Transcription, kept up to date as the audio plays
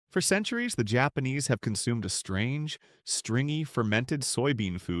For centuries, the Japanese have consumed a strange, stringy, fermented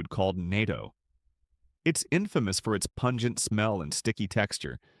soybean food called natto. It's infamous for its pungent smell and sticky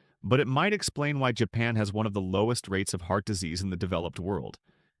texture, but it might explain why Japan has one of the lowest rates of heart disease in the developed world.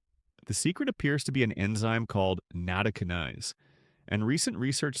 The secret appears to be an enzyme called nattokinase, and recent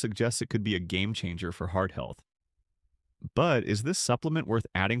research suggests it could be a game changer for heart health. But is this supplement worth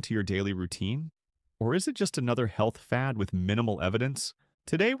adding to your daily routine? Or is it just another health fad with minimal evidence?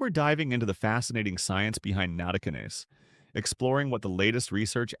 Today we're diving into the fascinating science behind nattokinase, exploring what the latest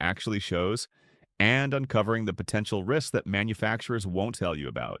research actually shows, and uncovering the potential risks that manufacturers won't tell you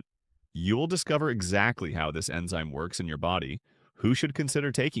about. You will discover exactly how this enzyme works in your body, who should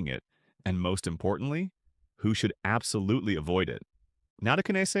consider taking it, and most importantly, who should absolutely avoid it.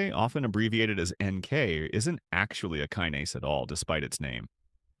 Nattokinase, often abbreviated as NK, isn't actually a kinase at all, despite its name.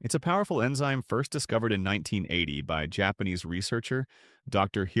 It's a powerful enzyme first discovered in 1980 by Japanese researcher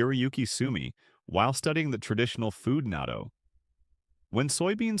Dr. Hiroyuki Sumi while studying the traditional food natto. When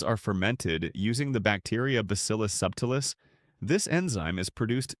soybeans are fermented using the bacteria Bacillus subtilis, this enzyme is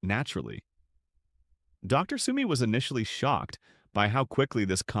produced naturally. Dr. Sumi was initially shocked by how quickly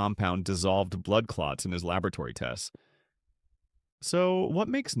this compound dissolved blood clots in his laboratory tests. So, what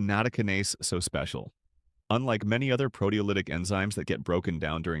makes nattokinase so special? Unlike many other proteolytic enzymes that get broken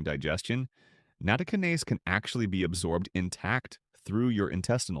down during digestion, nattokinase can actually be absorbed intact through your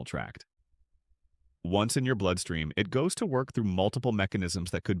intestinal tract. Once in your bloodstream, it goes to work through multiple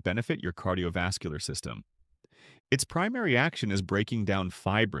mechanisms that could benefit your cardiovascular system. Its primary action is breaking down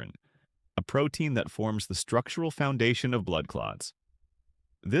fibrin, a protein that forms the structural foundation of blood clots.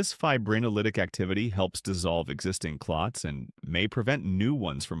 This fibrinolytic activity helps dissolve existing clots and may prevent new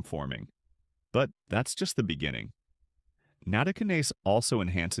ones from forming. But that's just the beginning. Nattokinase also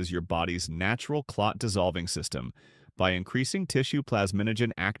enhances your body's natural clot-dissolving system by increasing tissue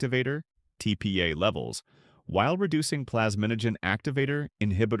plasminogen activator (TPA) levels while reducing plasminogen activator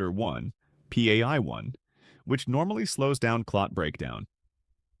inhibitor 1 (PAI1), which normally slows down clot breakdown.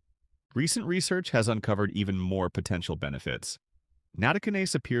 Recent research has uncovered even more potential benefits.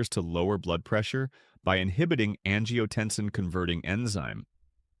 Nattokinase appears to lower blood pressure by inhibiting angiotensin-converting enzyme,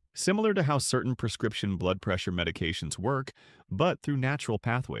 similar to how certain prescription blood pressure medications work, but through natural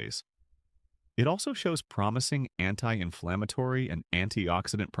pathways. It also shows promising anti-inflammatory and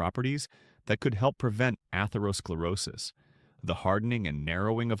antioxidant properties that could help prevent atherosclerosis, the hardening and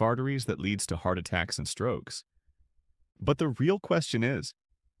narrowing of arteries that leads to heart attacks and strokes. But the real question is,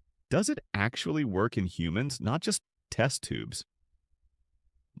 does it actually work in humans, not just test tubes?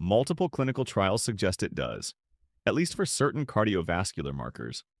 Multiple clinical trials suggest it does, at least for certain cardiovascular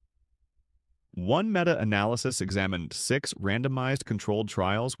markers. One meta-analysis examined 6 randomized controlled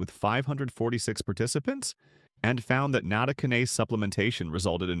trials with 546 participants and found that nattokinase supplementation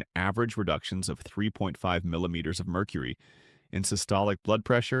resulted in average reductions of 3.5 millimeters of mercury in systolic blood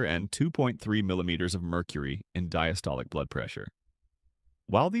pressure and 2.3 millimeters of mercury in diastolic blood pressure.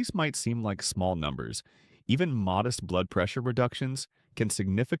 While these might seem like small numbers, even modest blood pressure reductions can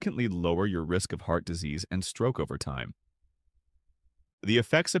significantly lower your risk of heart disease and stroke over time. The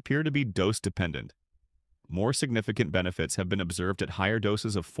effects appear to be dose-dependent. More significant benefits have been observed at higher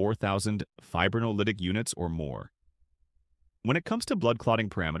doses of 4,000 fibrinolytic units or more. When it comes to blood clotting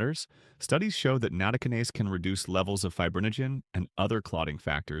parameters, studies show that nattokinase can reduce levels of fibrinogen and other clotting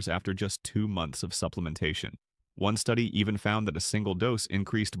factors after just 2 months of supplementation. One study even found that a single dose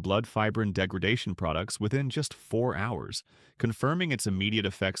increased blood fibrin degradation products within just 4 hours, confirming its immediate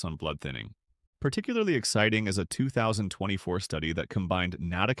effects on blood thinning. Particularly exciting is a 2024 study that combined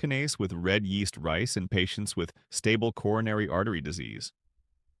nattokinase with red yeast rice in patients with stable coronary artery disease.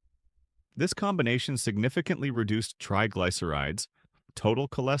 This combination significantly reduced triglycerides, total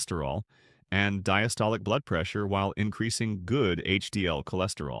cholesterol, and diastolic blood pressure while increasing good HDL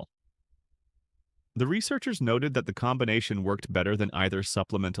cholesterol. The researchers noted that the combination worked better than either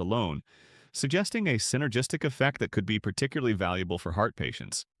supplement alone, suggesting a synergistic effect that could be particularly valuable for heart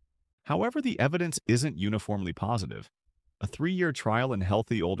patients. However, the evidence isn't uniformly positive. A 3-year trial in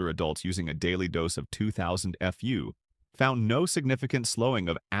healthy older adults using a daily dose of 2,000 FU found no significant slowing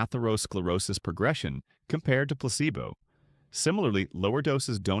of atherosclerosis progression compared to placebo. Similarly, lower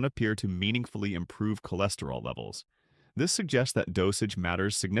doses don't appear to meaningfully improve cholesterol levels. This suggests that dosage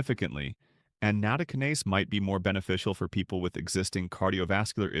matters significantly, and nattokinase might be more beneficial for people with existing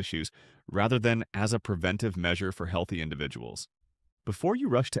cardiovascular issues rather than as a preventive measure for healthy individuals. Before you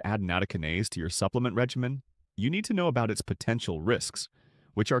rush to add nattokinase to your supplement regimen, you need to know about its potential risks,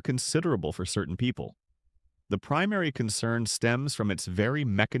 which are considerable for certain people. The primary concern stems from its very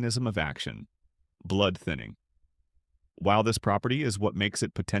mechanism of action: blood thinning. While this property is what makes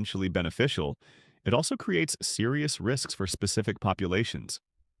it potentially beneficial, it also creates serious risks for specific populations.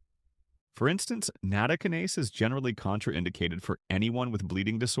 For instance, nattokinase is generally contraindicated for anyone with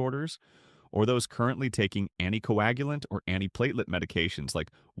bleeding disorders or those currently taking anticoagulant or antiplatelet medications like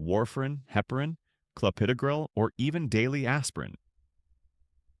warfarin, heparin, clopidogrel, or even daily aspirin.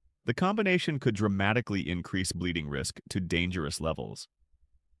 The combination could dramatically increase bleeding risk to dangerous levels.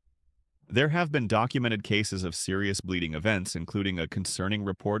 There have been documented cases of serious bleeding events, including a concerning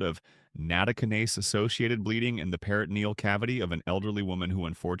report of nattokinase-associated bleeding in the peritoneal cavity of an elderly woman who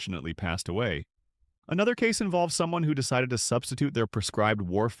unfortunately passed away. Another case involves someone who decided to substitute their prescribed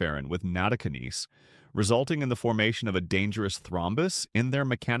warfarin with nattokinase, resulting in the formation of a dangerous thrombus in their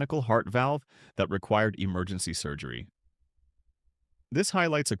mechanical heart valve that required emergency surgery. This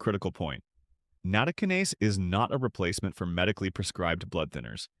highlights a critical point. Nattokinase is not a replacement for medically prescribed blood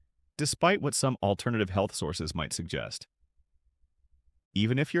thinners, despite what some alternative health sources might suggest.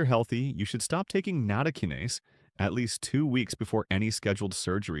 Even if you're healthy, you should stop taking nattokinase at least 2 weeks before any scheduled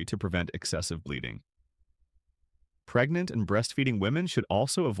surgery to prevent excessive bleeding. Pregnant and breastfeeding women should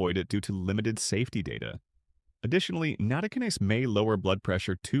also avoid it due to limited safety data. Additionally, nattokinase may lower blood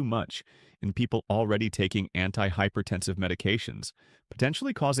pressure too much in people already taking antihypertensive medications,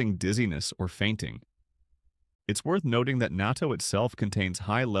 potentially causing dizziness or fainting. It's worth noting that natto itself contains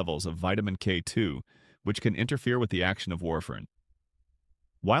high levels of vitamin K2, which can interfere with the action of warfarin.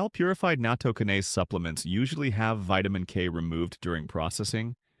 While purified nattokinase supplements usually have vitamin K removed during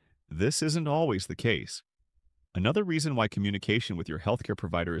processing, this isn't always the case. Another reason why communication with your healthcare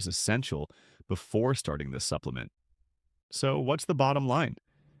provider is essential before starting this supplement. So, what's the bottom line?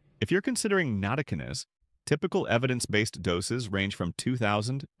 If you're considering nattokinase, typical evidence-based doses range from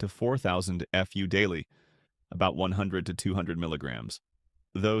 2,000 to 4,000 FU daily, about 100 to 200 milligrams,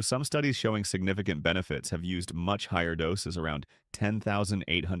 though some studies showing significant benefits have used much higher doses around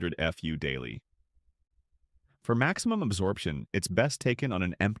 10,800 FU daily. For maximum absorption, it's best taken on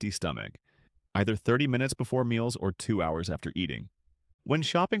an empty stomach, either 30 minutes before meals or 2 hours after eating. When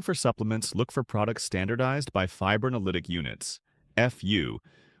shopping for supplements, look for products standardized by fibrinolytic units, FU,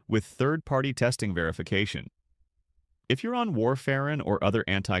 with third-party testing verification. If you're on warfarin or other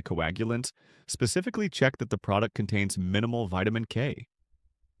anticoagulants, specifically check that the product contains minimal vitamin K.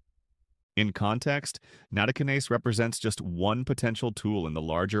 In context, nattokinase represents just one potential tool in the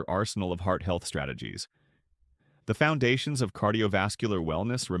larger arsenal of heart health strategies. The foundations of cardiovascular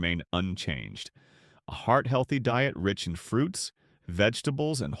wellness remain unchanged. A heart-healthy diet rich in fruits,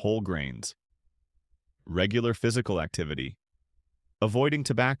 vegetables, and whole grains. Regular physical activity. Avoiding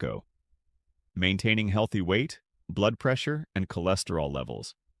tobacco. Maintaining healthy weight, blood pressure, and cholesterol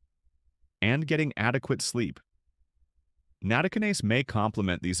levels. And getting adequate sleep. Nattokinase may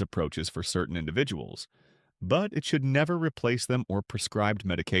complement these approaches for certain individuals, but it should never replace them or prescribed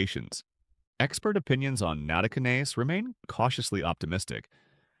medications. Expert opinions on nattokinase remain cautiously optimistic,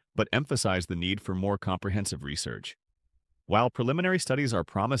 but emphasize the need for more comprehensive research. While preliminary studies are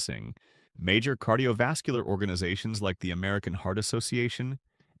promising, major cardiovascular organizations like the American Heart Association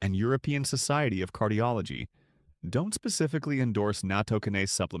and European Society of Cardiology don't specifically endorse nattokinase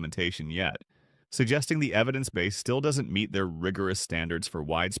supplementation yet, suggesting the evidence base still doesn't meet their rigorous standards for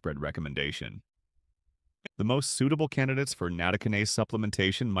widespread recommendation. The most suitable candidates for nattokinase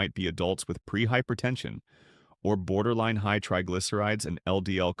supplementation might be adults with prehypertension or borderline high triglycerides and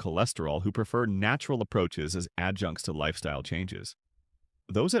LDL cholesterol who prefer natural approaches as adjuncts to lifestyle changes.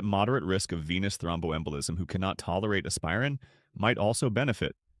 Those at moderate risk of venous thromboembolism who cannot tolerate aspirin might also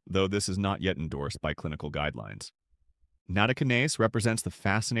benefit, though this is not yet endorsed by clinical guidelines. Nattokinase represents the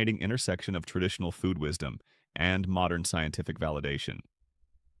fascinating intersection of traditional food wisdom and modern scientific validation.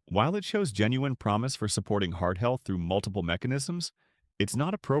 While it shows genuine promise for supporting heart health through multiple mechanisms, it's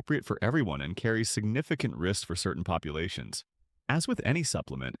not appropriate for everyone and carries significant risks for certain populations. As with any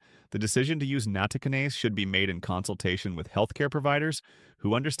supplement, the decision to use nattokinase should be made in consultation with healthcare providers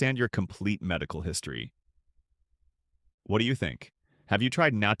who understand your complete medical history. What do you think? Have you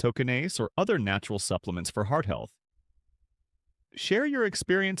tried nattokinase or other natural supplements for heart health? Share your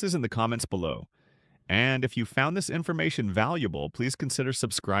experiences in the comments below. And if you found this information valuable, please consider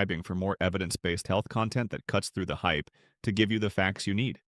subscribing for more evidence-based health content that cuts through the hype to give you the facts you need.